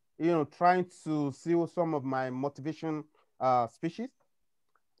 trying to see some of my motivation speeches.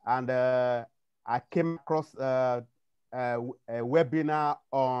 and I came across a webinar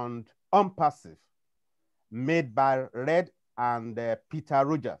on ONPASSIVE made by Red and Peter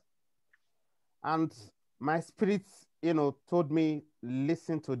Rogers. And my spirit, told me,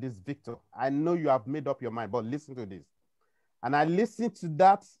 listen to this, Victor. I know you have made up your mind, but listen to this. And I listened to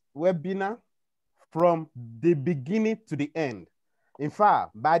that webinar from the beginning to the end. In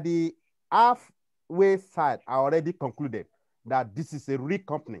fact, by the halfway side, I already concluded that this is a real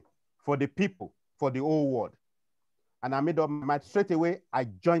company for the people, for the whole world. And I made up my mind straight away. I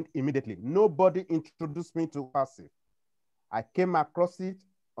joined immediately. Nobody introduced me to ONPASSIVE. I came across it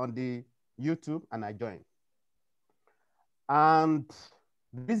on the YouTube and I joined. And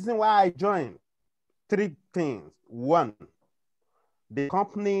the reason why I joined, three things. One, the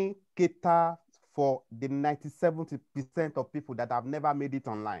company caters for the 97% of people that have never made it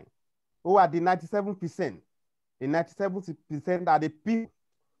online. Who are the 97%? The 97% are the people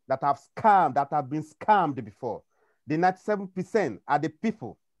that have scammed, that have been scammed before. The 97% are the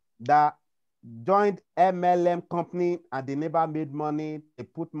people that joined MLM company and they never made money. They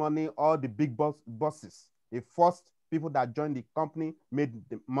put money, all the big bosses. The first people that joined the company made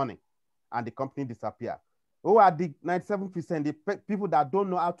the money and the company disappeared. Who are the 97%? The people that don't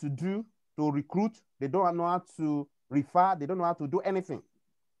know how to recruit, they don't know how to refer, they don't know how to do anything.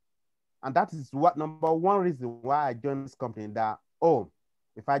 And that is what number one reason why I joined this company, that,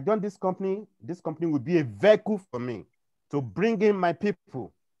 if I join this company will be a vehicle for me to bring in my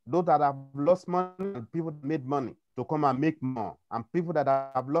people, those that have lost money and people that made money, to come and make more, and people that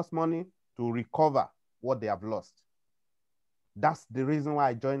have lost money to recover what they have lost. That's the reason why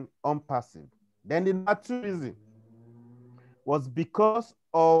I joined ONPASSIVE. Then the number two reason was because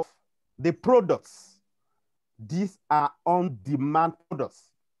of the products. These are on-demand products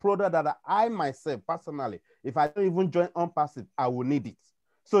that I myself personally, if I don't even join ONPASSIVE, I will need it.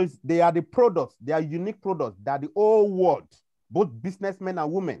 So they are the products, they are unique products that the whole world, both businessmen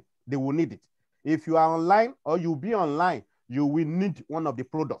and women, they will need it. If you are online or you'll be online, you will need one of the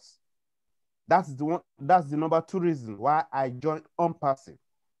products. That's the number two reason why I joined ONPASSIVE.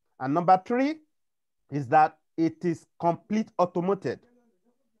 And number three is that it is complete automated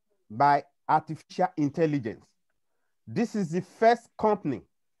by artificial intelligence. This is the first company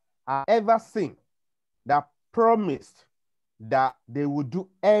I ever seen that promised that they will do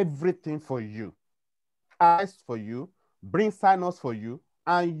everything for you, ask for you, bring sign-ups for you,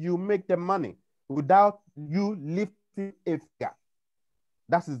 and you make the money without you lifting a finger.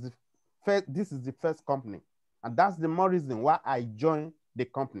 This is the first company. And that's the more reason why I joined the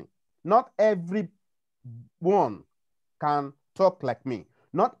company. Not everyone can talk like me.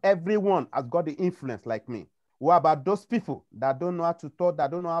 Not everyone has got the influence like me. What about those people that don't know how to talk, that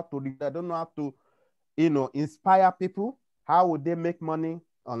don't know how to read, that don't know how to, inspire people? How would they make money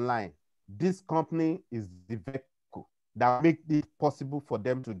online? This company is the vehicle that makes it possible for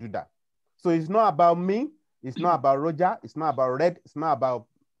them to do that. So it's not about me. It's not about Roger. It's not about Red. It's not about,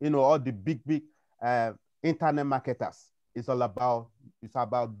 all the big internet marketers. It's about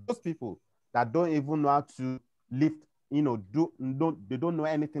those people that don't even know how to lift, they don't know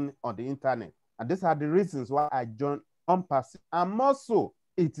anything on the internet. And these are the reasons why I joined ONPASSIVE. And also,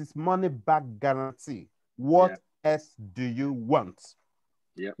 it is money back guarantee. What else do you want?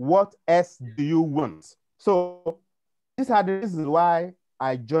 What else do you want? So these are the reasons why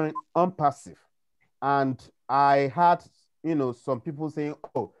I joined ONPASSIVE. And I had, some people saying,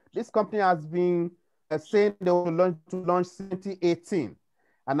 this company has been saying they want to launch 2018.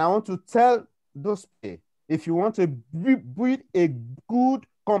 And I want to tell those people, if you want to build a good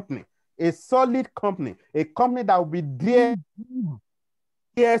company, a solid company, a company that will be there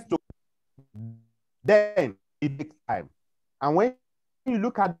years to, then it takes time. And when you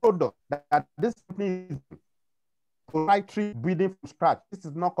look at the product that this company is proprietary, building from scratch, this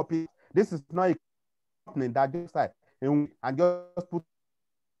is not copy. This is not a company that just like and just put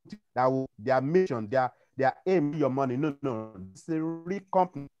their mission, their aim, your money. No. It's a real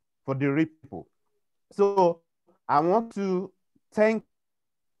company for the real people. So I want to thank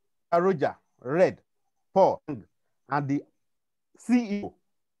Roger, Red, Paul, and the CEO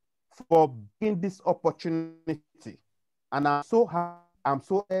for giving this opportunity. And I'm so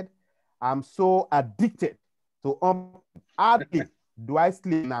happy, I'm so addicted to hardly do I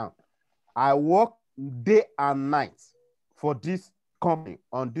sleep now. I work day and night for this company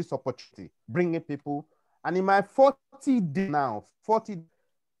on this opportunity, bringing people. And in my 40 days now,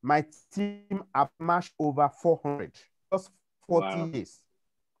 my team have matched over 400, just 40 days.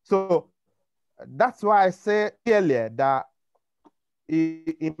 So that's why I said earlier that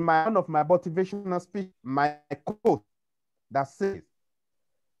in one of my motivational speech, my quote that says,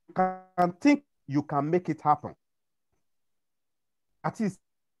 can think you can make it happen. That is,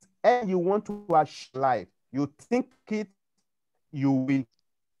 and you want to achieve life, you think it, you will.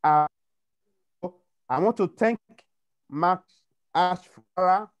 I want to thank Mark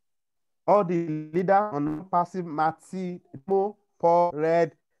Ashfara, all the leaders on passive, Matty, Mo, Paul,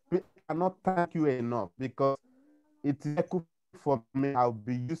 Red. I cannot thank you enough because it is for me. I'll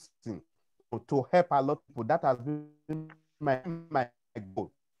be using to help a lot of people. That has been my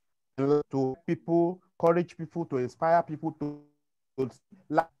goal. To people, encourage people, to inspire people to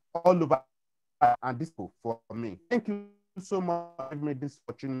like all over, and this for me. Thank you so much for giving me this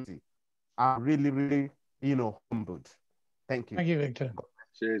opportunity. I'm really, really, humbled. Thank you. Thank you, Victor.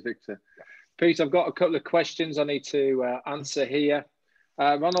 Cheers, Victor. Pete, I've got a couple of questions I need to answer here.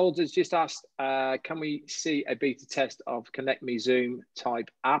 Ronald has just asked, can we see a beta test of Connect Me Zoom type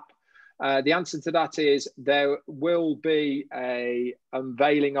app? The answer to that is there will be a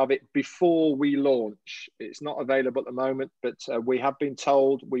unveiling of it before we launch. It's not available at the moment, but we have been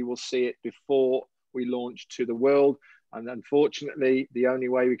told we will see it before we launch to the world. And unfortunately, the only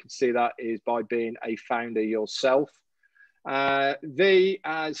way we can see that is by being a founder yourself. V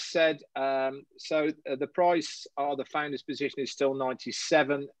has said, so the price of the founder's position is still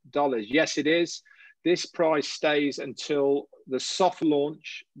 $97. Yes, it is. This price stays until the soft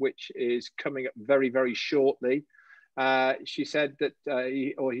launch, which is coming up very, very shortly. She said that,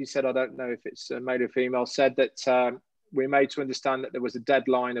 he said, I don't know if it's male or female, said that we're made to understand that there was a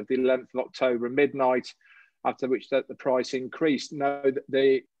deadline of the 11th of October midnight, after which the price increased. No,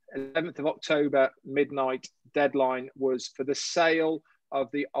 the 11th of October midnight deadline was for the sale of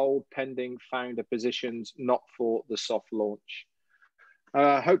the old pending founder positions, not for the soft launch.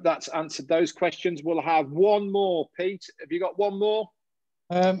 I hope that's answered those questions. We'll have one more. Pete, have you got one more?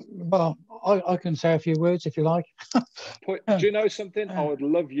 Well, I can say a few words if you like. Do you know something? I would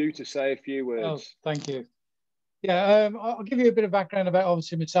love you to say a few words. Oh, thank you. Yeah, I'll give you a bit of background about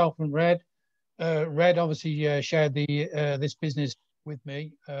obviously myself and Red. Red obviously shared this business with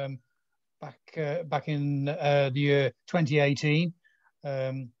me back in the year 2018.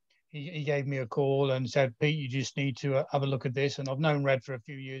 He gave me a call and said, Pete, you just need to have a look at this. And I've known Red for a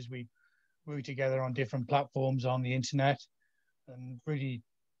few years. We worked together on different platforms on the internet and really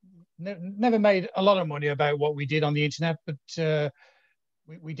never made a lot of money about what we did on the internet, but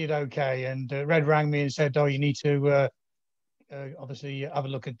we did okay. And Red rang me and said, oh, you need to obviously have a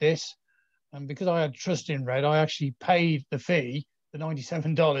look at this. And because I had trust in Red, I actually paid the fee, the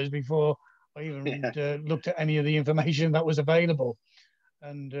 $97, before I even looked at any of the information that was available.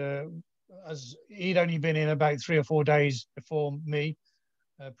 And as he'd only been in about 3 or 4 days before me,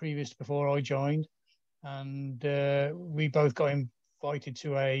 before I joined, and we both got invited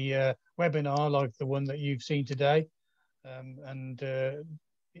to a webinar like the one that you've seen today. And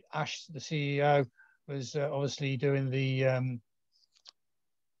Ash, the CEO, was obviously doing the, I'm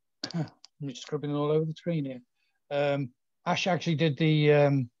just scrubbing all over the screen here. Ash actually did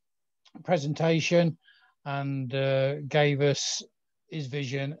the presentation and gave us his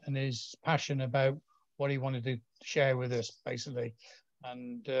vision and his passion about what he wanted to share with us, basically.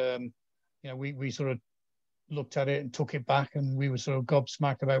 And we sort of looked at it and took it back, and we were sort of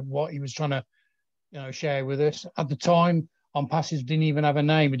gobsmacked about what he was trying to share with us. At the time, ONPASSIVE didn't even have a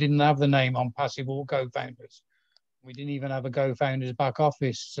name. It didn't have the name ONPASSIVE or GoFounders. We didn't even have a GoFounders back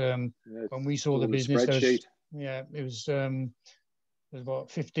office. When we saw the business, it was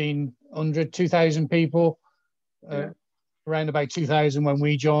what, 1,500, 2,000 people, around about 2,000 when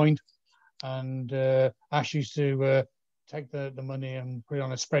we joined. And Ash used to take the money and put it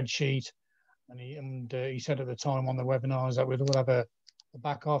on a spreadsheet. And he said at the time on the webinars that we'd all have a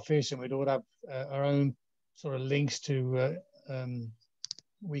back office and we'd all have our own sort of links to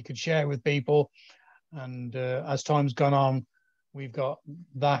we could share with people. And as time's gone on, we've got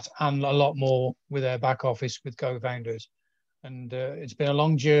that and a lot more with our back office with GoFounders. And it's been a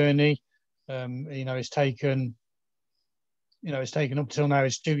long journey. It's taken up till now,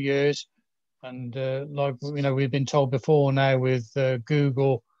 it's 2 years. And we've been told before now with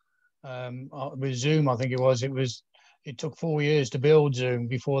Google, with Zoom, I think it took 4 years to build Zoom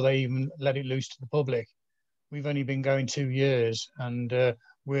before they even let it loose to the public. We've only been going 2 years, and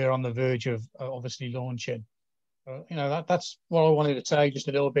we're on the verge of obviously launching. That's what I wanted to say, just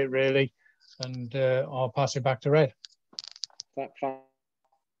a little bit really, and I'll pass it back to Red.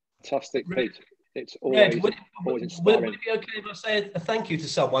 Fantastic, Pete. It's always, Red, always inspiring. Would it be okay if I say a thank you to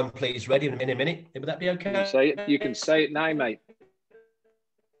someone, please, Red, in a minute? Would that be okay? You can say it now, mate.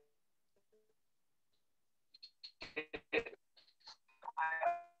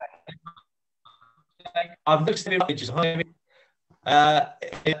 I've looked at the images.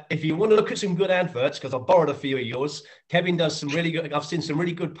 if you want to look at some good adverts, because I borrowed a few of yours, Kevin does some really good. I've seen some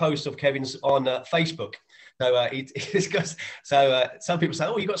really good posts of Kevin's on Facebook. So some people say,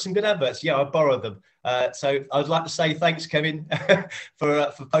 "Oh, you got some good adverts." Yeah, I borrowed them. So I'd like to say thanks, Kevin,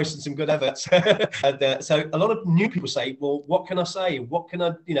 for posting some good adverts. And so a lot of new people say, "Well, what can I say? What can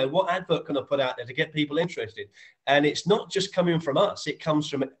I, what advert can I put out there to get people interested?" And it's not just coming from us; it comes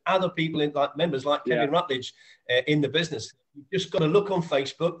from other people, like members like Kevin Rutledge in the business. You've just got to look on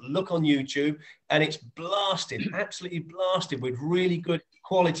Facebook, look on YouTube, and it's blasted, absolutely blasted with really good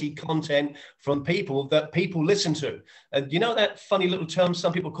quality content from people that people listen to. And you know that funny little term,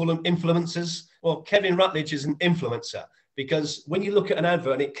 some people call them influencers? Well, Kevin Rutledge is an influencer, because when you look at an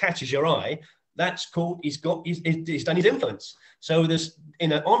advert and it catches your eye, that's cool. He's done his influence. So there's,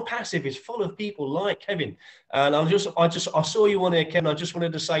 ONPASSIVE is full of people like Kevin. And I saw you on here, Kevin. I just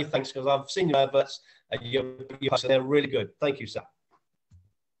wanted to say thanks, because I've seen your adverts and they're really good. Thank you, sir.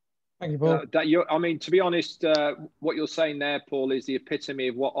 Thank you, Paul. I mean, to be honest, what you're saying there, Paul, is the epitome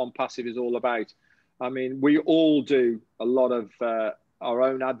of what ONPASSIVE is all about. I mean, we all do a lot of our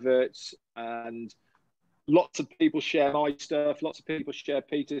own adverts, and lots of people share my stuff. Lots of people share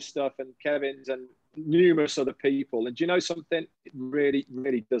Peter's stuff and Kevin's and numerous other people. And do you know something? It really,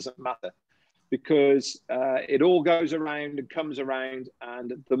 really doesn't matter, because it all goes around and comes around.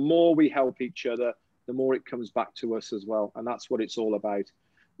 And the more we help each other, the more it comes back to us as well. And that's what it's all about.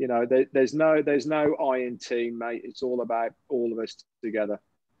 There's no I in team, mate. It's all about all of us together.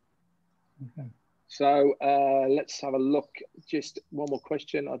 Okay. So let's have a look. Just one more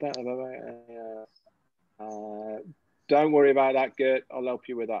question. I don't have don't worry about that, Gert. I'll help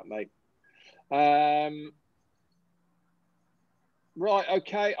you with that, mate. Right.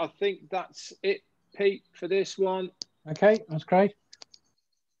 Okay. I think that's it, Pete, for this one. Okay, that's great.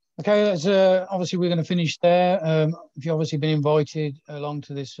 Okay, that's, obviously we're going to finish there. If you've obviously been invited along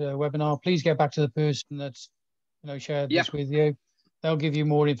to this webinar, please get back to the person that's shared this with you. They'll give you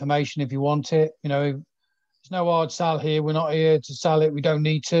more information if you want it. There's no hard sell here. We're not here to sell it. We don't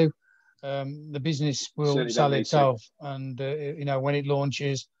need to. The business will sell itself, and when it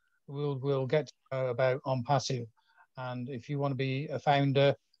launches, we'll get to know about ONPASSIVE. And if you want to be a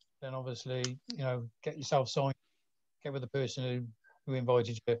founder, then obviously get yourself signed. Get with the person who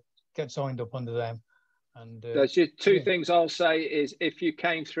invited you. Get signed up under them. And there's just two things I'll say is, if you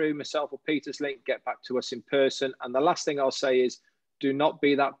came through myself or Peter's link, get back to us in person. And the last thing I'll say is, do not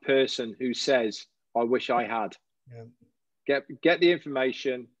be that person who says, "I wish I had." Get the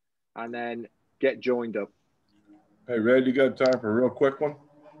information and then get joined up. Hey, Red, you got time for a real quick one?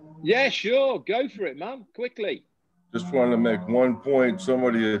 Yeah, sure. Go for it, man. Quickly. Just wanted to make one point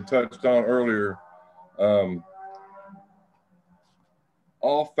somebody had touched on earlier.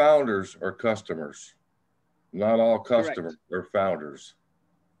 All founders are customers. Not all customers are founders.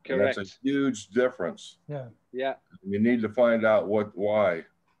 Correct. And that's a huge difference. Yeah. Yeah. You need to find out why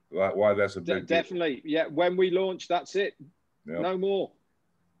that's a big definitely. Deal. Yeah. When we launch, that's it. Yep. No more.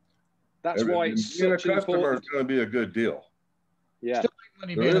 That's why it's being such a customer important. is going to be a good deal. Yeah.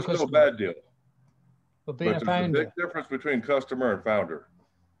 There is no bad deal. But being a founder, there's a big difference between customer and founder.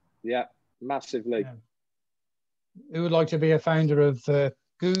 Yeah, massively. Yeah. Who would like to be a founder of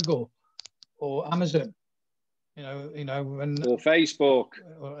Google or Amazon? Or Facebook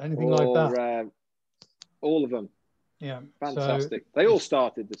or anything like that. All of them. Yeah, fantastic. They all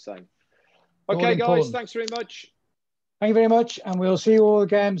started the same. Okay, guys, thanks very much. Thank you very much, and we'll see you all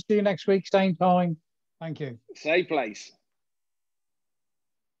again. See you next week, same time. Thank you. Same place.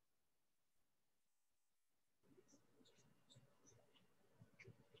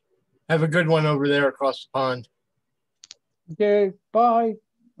 Have a good one over there across the pond. Okay, bye.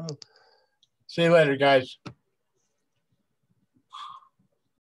 See you later, guys.